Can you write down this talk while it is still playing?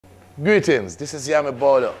Greetings, this is Yami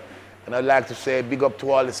Bolo, and I'd like to say big up to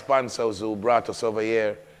all the sponsors who brought us over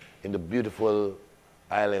here in the beautiful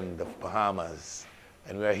island of Bahamas.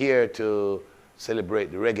 And we're here to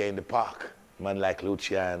celebrate the reggae in the park. Man like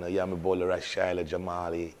Luciano, Yami Bolo, Rashila,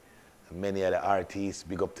 Jamali, and many other artists.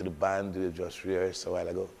 Big up to the band we just rehearsed a while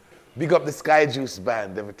ago. Big up the Sky Juice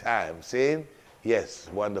band every time, see? Yes,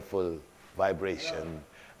 wonderful vibration.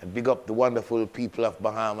 And big up the wonderful people of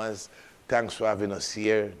Bahamas. Thanks for having us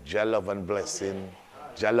here. Jah love and blessing.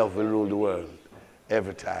 Jah love will rule the world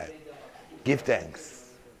every time. Give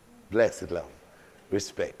thanks. Blessed love.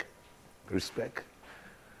 Respect. Respect.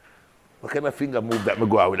 What kind of finger move that me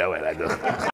go out with that while I do?